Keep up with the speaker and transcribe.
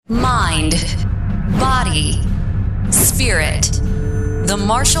body, spirit. The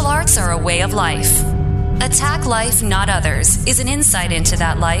martial arts are a way of life. Attack Life, Not Others is an insight into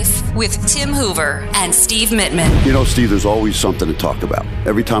that life with Tim Hoover and Steve Mittman. You know, Steve, there's always something to talk about.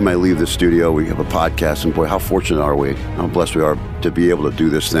 Every time I leave the studio, we have a podcast, and boy, how fortunate are we, how blessed we are to be able to do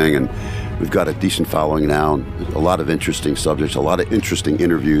this thing. And we've got a decent following now, and a lot of interesting subjects, a lot of interesting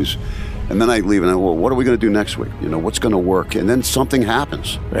interviews. And then I leave and I, well, what are we going to do next week? You know, what's going to work? And then something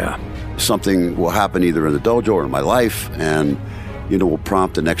happens. Yeah. Something will happen either in the dojo or in my life, and, you know, will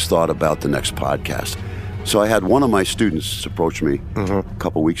prompt the next thought about the next podcast. So I had one of my students approach me a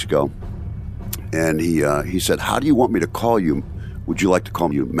couple weeks ago, and he said, how do you want me to call you? Would you like to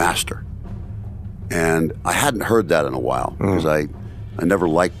call you Master? And I hadn't heard that in a while, because I never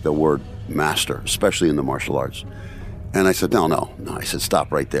liked the word Master, especially in the martial arts. And I said, no. I said,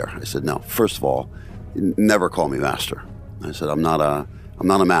 stop right there. I said, no, first of all, never call me Master. I said, I'm not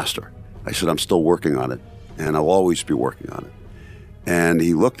a master. I said, I'm still working on it, and I'll always be working on it. And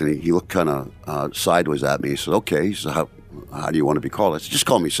he looked, kind of sideways at me. He said, okay. He said, how do you want to be called? I said, just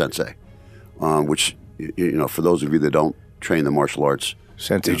call me Sensei, which, you know, for those of you that don't train the martial arts.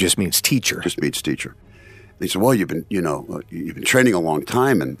 Sensei just means teacher. Just means teacher. And he said, well, you've been training a long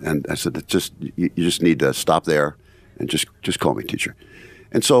time. And I said, you just need to stop there and just call me teacher.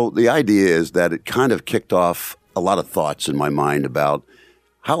 And so the idea is that it kind of kicked off a lot of thoughts in my mind about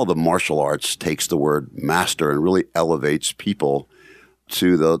how the martial arts takes the word master and really elevates people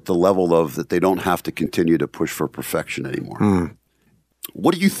to the level of that they don't have to continue to push for perfection anymore.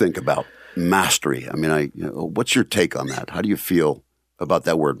 What do you think about mastery? I mean, what's your take on that? How do you feel about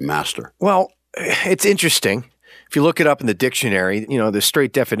that word master? Well, it's interesting. If you look it up in the dictionary, you know, the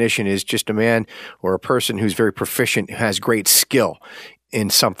straight definition is just a man or a person who's very proficient, who has great skill in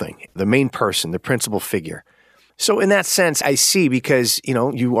something, the main person, the principal figure. So in that sense, I see, because, you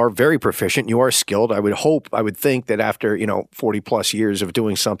know, you are very proficient, you are skilled. I would think that after, 40 plus years of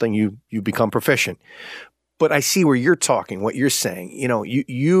doing something, you become proficient. But I see where you're talking, what you're saying. You know,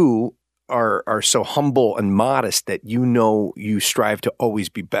 you are so humble and modest that you strive to always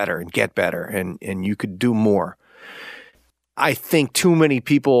be better and get better, and you could do more. I think too many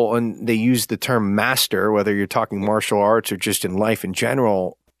people, and they use the term master, whether you're talking martial arts or just in life in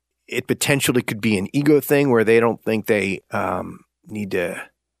general, it potentially could be an ego thing where they don't think they need to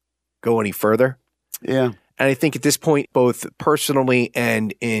go any further. Yeah. And I think at this point, both personally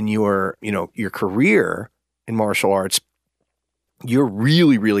and in your career in martial arts, you're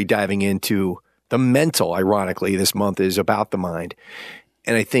really, really diving into the mental. Ironically, this month is about the mind.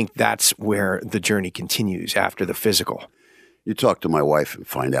 And I think that's where the journey continues after the physical. You talk to my wife and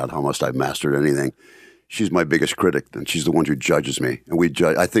find out how much I've mastered anything. She's my biggest critic, and she's the one who judges me. And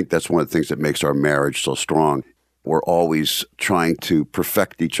I think that's one of the things that makes our marriage so strong. We're always trying to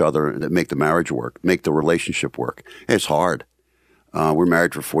perfect each other and make the marriage work, make the relationship work. It's hard. We're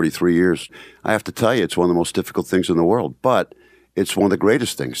married for 43 years. I have to tell you, it's one of the most difficult things in the world, but it's one of the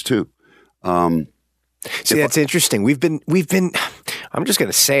greatest things too. See, that's interesting. We've been, I'm just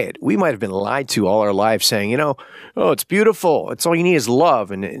going to say it. We might have been lied to all our lives saying, oh, it's beautiful. It's all you need is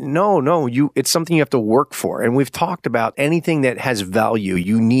love. And no, it's something you have to work for. And we've talked about anything that has value,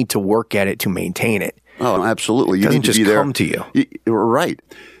 you need to work at it to maintain it. Oh, absolutely. It doesn't just come to you. You're right.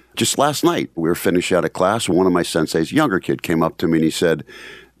 Just last night, we were finishing out a class, and one of my senseis, a younger kid, came up to me and he said,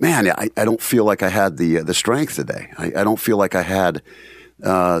 man, I don't feel like I had the strength today. I don't feel like I had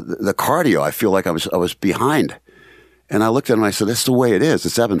the cardio. I feel like I was behind. And I looked at him and I said, that's the way it is.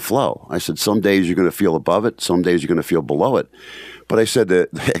 It's ebb and flow. I said, some days you're going to feel above it. Some days you're going to feel below it. But I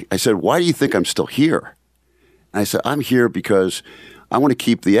said, why do you think I'm still here? And I said, I'm here because I want to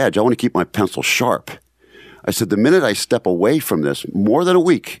keep the edge. I want to keep my pencil sharp. I said, the minute I step away from this, more than a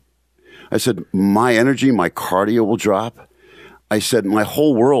week, I said, my energy, my cardio will drop. I said, my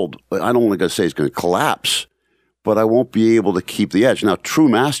whole world, I don't want to say it's going to collapse, but I won't be able to keep the edge. Now, true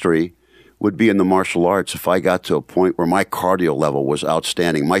mastery would be in the martial arts if I got to a point where my cardio level was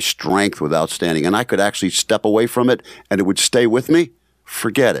outstanding, my strength was outstanding, and I could actually step away from it and it would stay with me.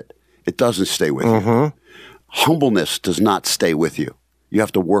 Forget it. It doesn't stay with you. Humbleness does not stay with you. You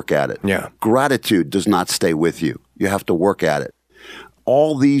have to work at it. Yeah. Gratitude does not stay with you. You have to work at it.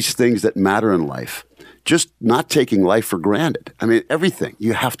 All these things that matter in life, just not taking life for granted. I mean, everything.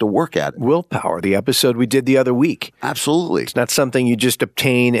 You have to work at it. Willpower, the episode we did the other week. Absolutely. It's not something you just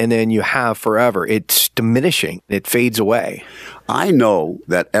obtain and then you have forever. It's diminishing. It fades away. I know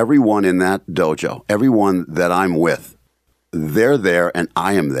that everyone in that dojo, everyone that I'm with, they're there and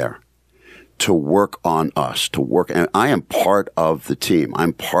I am there to work on us, to work. And I am part of the team.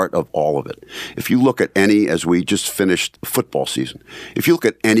 I'm part of all of it. If you look at any, as we just finished football season, if you look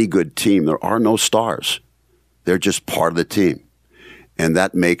at any good team, there are no stars. They're just part of the team. And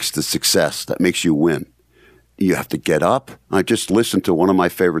that makes the success. That makes you win. You have to get up. I just listened to one of my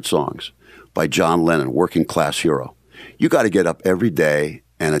favorite songs by John Lennon, Working Class Hero. You got to get up every day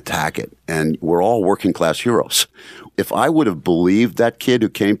and attack it. And we're all working class heroes. If I would have believed that kid who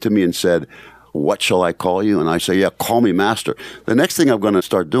came to me and said, what shall I call you? And I say, yeah, call me master. The next thing I'm going to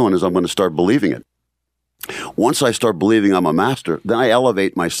start doing is I'm going to start believing it. Once I start believing I'm a master, then I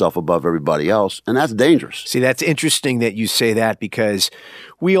elevate myself above everybody else, and that's dangerous. See, that's interesting that you say that, because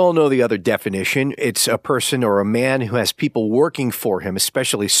we all know the other definition. It's a person or a man who has people working for him,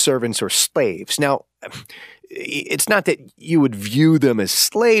 especially servants or slaves. Now, it's not that you would view them as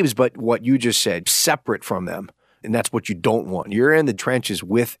slaves, but what you just said, separate from them. And that's what you don't want. You're in the trenches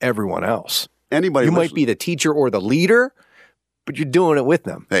with everyone else. You might be the teacher or the leader, but you're doing it with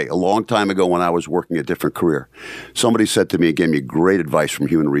them. Hey, a long time ago when I was working a different career, somebody said to me, and gave me great advice from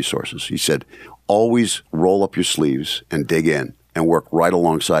human resources. He said, always roll up your sleeves and dig in and work right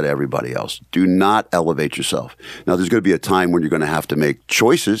alongside everybody else. Do not elevate yourself. Now, there's going to be a time when you're going to have to make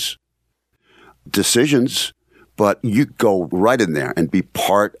choices, decisions, but you go right in there and be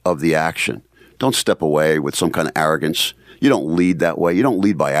part of the action. Don't step away with some kind of arrogance. You don't lead that way. You don't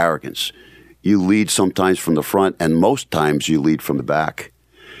lead by arrogance. You lead sometimes from the front, and most times you lead from the back.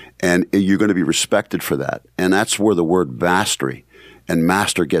 And you're going to be respected for that. And that's where the word mastery and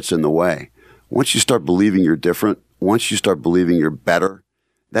master gets in the way. Once you start believing you're different, once you start believing you're better,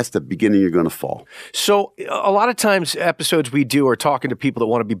 that's the beginning you're going to fall. So a lot of times episodes we do are talking to people that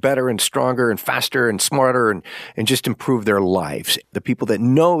want to be better and stronger and faster and smarter and just improve their lives. The people that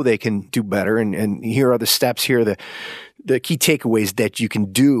know they can do better, and here are the steps, here are the key takeaways that you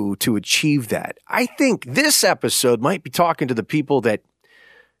can do to achieve that. I think this episode might be talking to the people that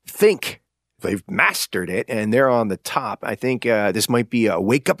think they've mastered it and they're on the top. I think this might be a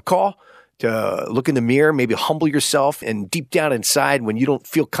wake-up call to look in the mirror, maybe humble yourself, and deep down inside when you don't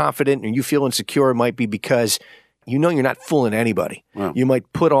feel confident and you feel insecure, it might be because you know you're not fooling anybody. Wow. You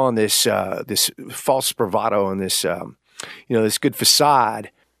might put on this false bravado and this good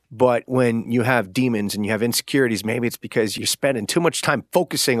facade. But when you have demons and you have insecurities, maybe it's because you're spending too much time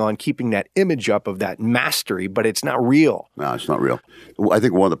focusing on keeping that image up of that mastery, but it's not real. No, it's not real. I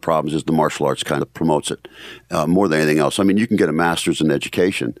think one of the problems is the martial arts kind of promotes it more than anything else. I mean, you can get a master's in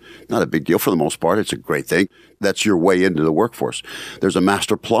education. Not a big deal for the most part. It's a great thing. That's your way into the workforce. There's a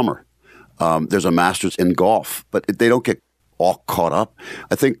master plumber. There's a master's in golf, but they don't get all caught up.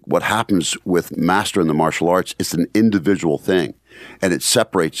 I think what happens with master in the martial arts is an individual thing. And it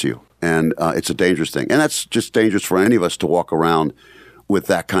separates you, and it's a dangerous thing. And that's just dangerous for any of us to walk around with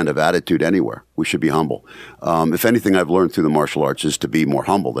that kind of attitude anywhere. We should be humble. If anything I've learned through the martial arts is to be more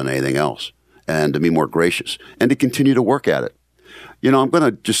humble than anything else, and to be more gracious, and to continue to work at it. You know, I'm going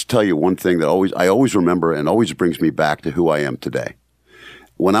to just tell you one thing that I always remember and always brings me back to who I am today.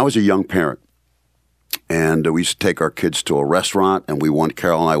 When I was a young parent, and we used to take our kids to a restaurant, and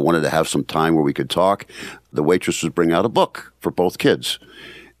Carol and I wanted to have some time where we could talk. The waitress would bring out a book for both kids.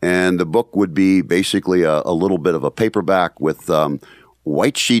 And the book would be basically a little bit of a paperback with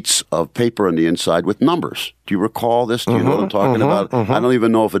white sheets of paper on the inside with numbers. Do you recall this? Do you know what I'm talking about? I don't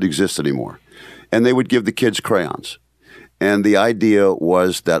even know if it exists anymore. And they would give the kids crayons. And the idea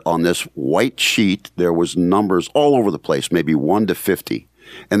was that on this white sheet, there was numbers all over the place, maybe 1 to 50.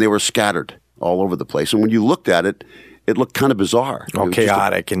 And they were scattered all over the place. And when you looked at it, it looked kind of bizarre. All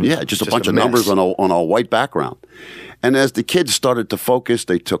chaotic. Just a bunch of numbers on a white background. And as the kids started to focus,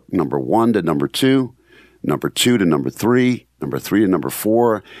 they took number 1 to number 2, number 2 to number 3, number 3 to number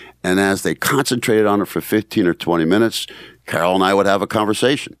 4. And as they concentrated on it for 15 or 20 minutes, Carol and I would have a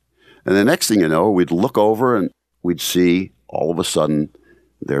conversation. And the next thing you know, we'd look over and we'd see all of a sudden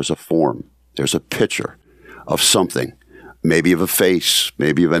there's a form. There's a picture of something, maybe of a face,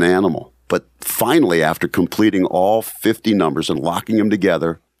 maybe of an animal. But finally, after completing all 50 numbers and locking them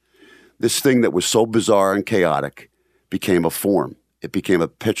together, this thing that was so bizarre and chaotic became a form. It became a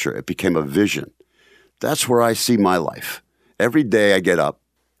picture. It became a vision. That's where I see my life. Every day I get up,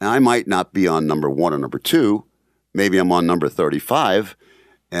 and I might not be on number 1 or number 2. Maybe I'm on number 35,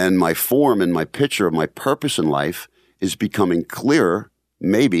 and my form and my picture of my purpose in life is becoming clearer,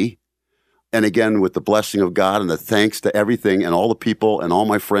 maybe. And again, with the blessing of God and the thanks to everything and all the people and all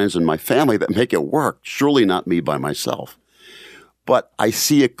my friends and my family that make it work, surely not me by myself. But I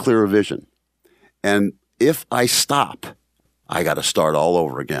see a clearer vision. And if I stop, I got to start all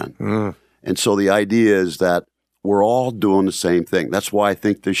over again. And so the idea is that we're all doing the same thing. That's why I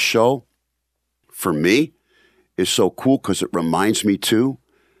think this show for me, is so cool because it reminds me, too,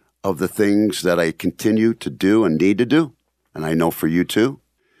 of the things that I continue to do and need to do. And I know for you, too.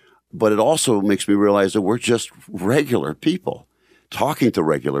 But it also makes me realize that we're just regular people, talking to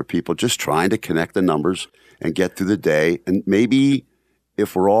regular people, just trying to connect the numbers and get through the day. And maybe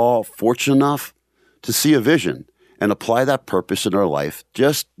if we're all fortunate enough to see a vision and apply that purpose in our life,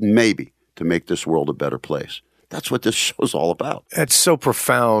 just maybe to make this world a better place. That's what this show's all about. That's so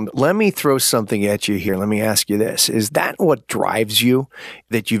profound. Let me throw something at you here. Let me ask you this. Is that what drives you?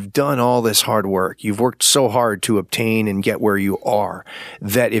 That you've done all this hard work? You've worked so hard to obtain and get where you are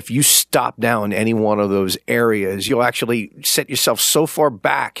that if you stop down any one of those areas, you'll actually set yourself so far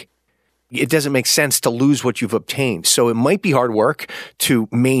back, it doesn't make sense to lose what you've obtained. So it might be hard work to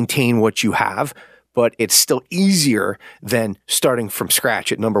maintain what you have, but it's still easier than starting from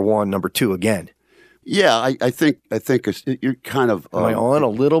scratch at number one, number two again. Yeah, I think you're kind of. Am I on a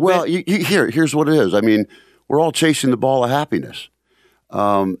little bit? Well, here's what it is. I mean, we're all chasing the ball of happiness,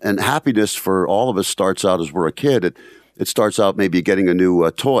 and happiness for all of us starts out as we're a kid. It starts out maybe getting a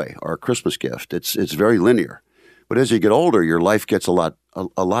new toy or a Christmas gift. It's very linear, but as you get older, your life gets a lot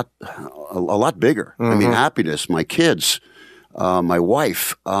bigger. I mean, happiness. My kids, my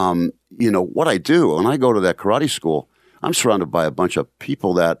wife. What I do when I go to that karate school, I'm surrounded by a bunch of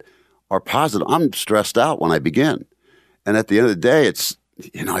people that are positive. I'm stressed out when I begin. And at the end of the day, it's,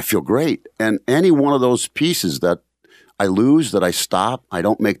 I feel great. And any one of those pieces that I lose, that I stop, I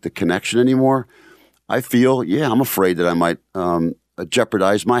don't make the connection anymore, I feel, I'm afraid that I might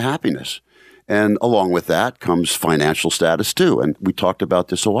jeopardize my happiness. And along with that comes financial status too. And we talked about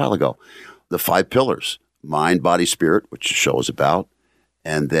this a while ago. The 5 pillars, mind, body, spirit, which the show is about,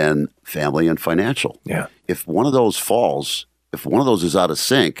 and then family and financial. Yeah. If one of those falls, if one of those is out of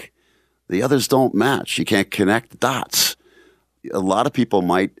sync, the others don't match. You can't connect the dots. A lot of people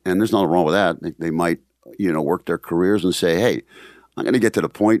might, and there's nothing wrong with that, they might, work their careers and say, hey, I'm going to get to the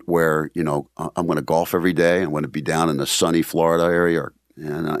point where, I'm going to golf every day. I'm going to be down in the sunny Florida area,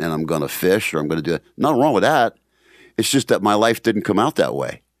 and I'm going to fish, or I'm going to do it. Nothing wrong with that. It's just that my life didn't come out that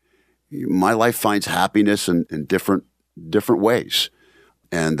way. My life finds happiness in different ways,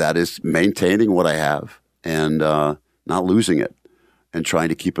 and that is maintaining what I have and not losing it, and trying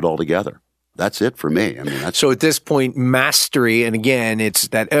to keep it all together. That's it for me. I mean, so at this point, mastery, and again, it's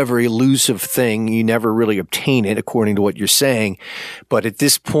that ever elusive thing. You never really obtain it, according to what you're saying. But at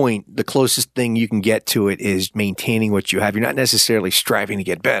this point, the closest thing you can get to it is maintaining what you have. You're not necessarily striving to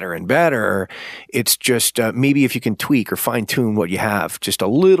get better and better. It's just maybe if you can tweak or fine tune what you have just a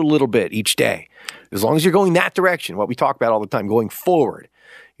little bit each day. As long as you're going that direction, what we talk about all the time, going forward,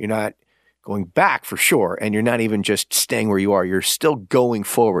 you're not going back for sure, and you're not even just staying where you are. You're still going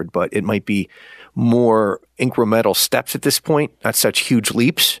forward, but it might be more incremental steps at this point, not such huge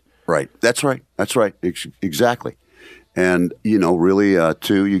leaps. Right. That's right. Exactly. And, really,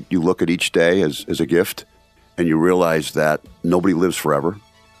 too, you look at each day as a gift, and you realize that nobody lives forever.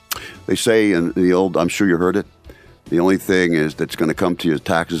 They say in the old, I'm sure you heard it, the only thing is that's going to come to you is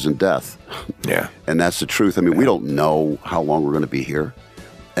taxes and death. Yeah. And that's the truth. I mean, we don't know how long we're going to be here.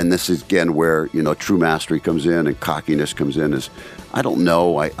 And this is, again, where, true mastery comes in and cockiness comes in. Is I don't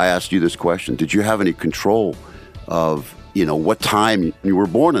know. I asked you this question. Did you have any control of, what time you were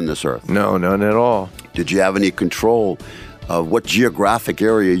born in this earth? No, none at all. Did you have any control of what geographic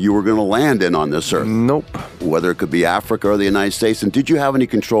area you were going to land in on this earth? Nope. Whether it could be Africa or the United States. And did you have any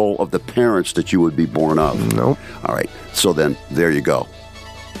control of the parents that you would be born of? Nope. All right. So then, there you go.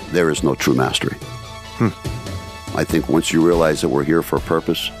 There is no true mastery. I think once you realize that we're here for a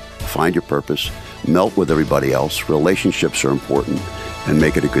purpose, find your purpose, melt with everybody else, relationships are important, and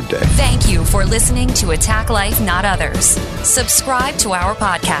make it a good day. Thank you for listening to Attack Life, Not Others. Subscribe to our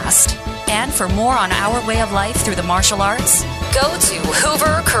podcast. And for more on our way of life through the martial arts, go to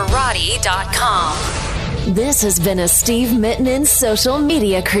HooverKarate.com. This has been a Steve Mittman social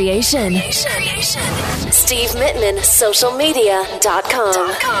media creation. Steve Mittman,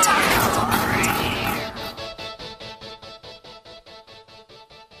 socialmedia.com.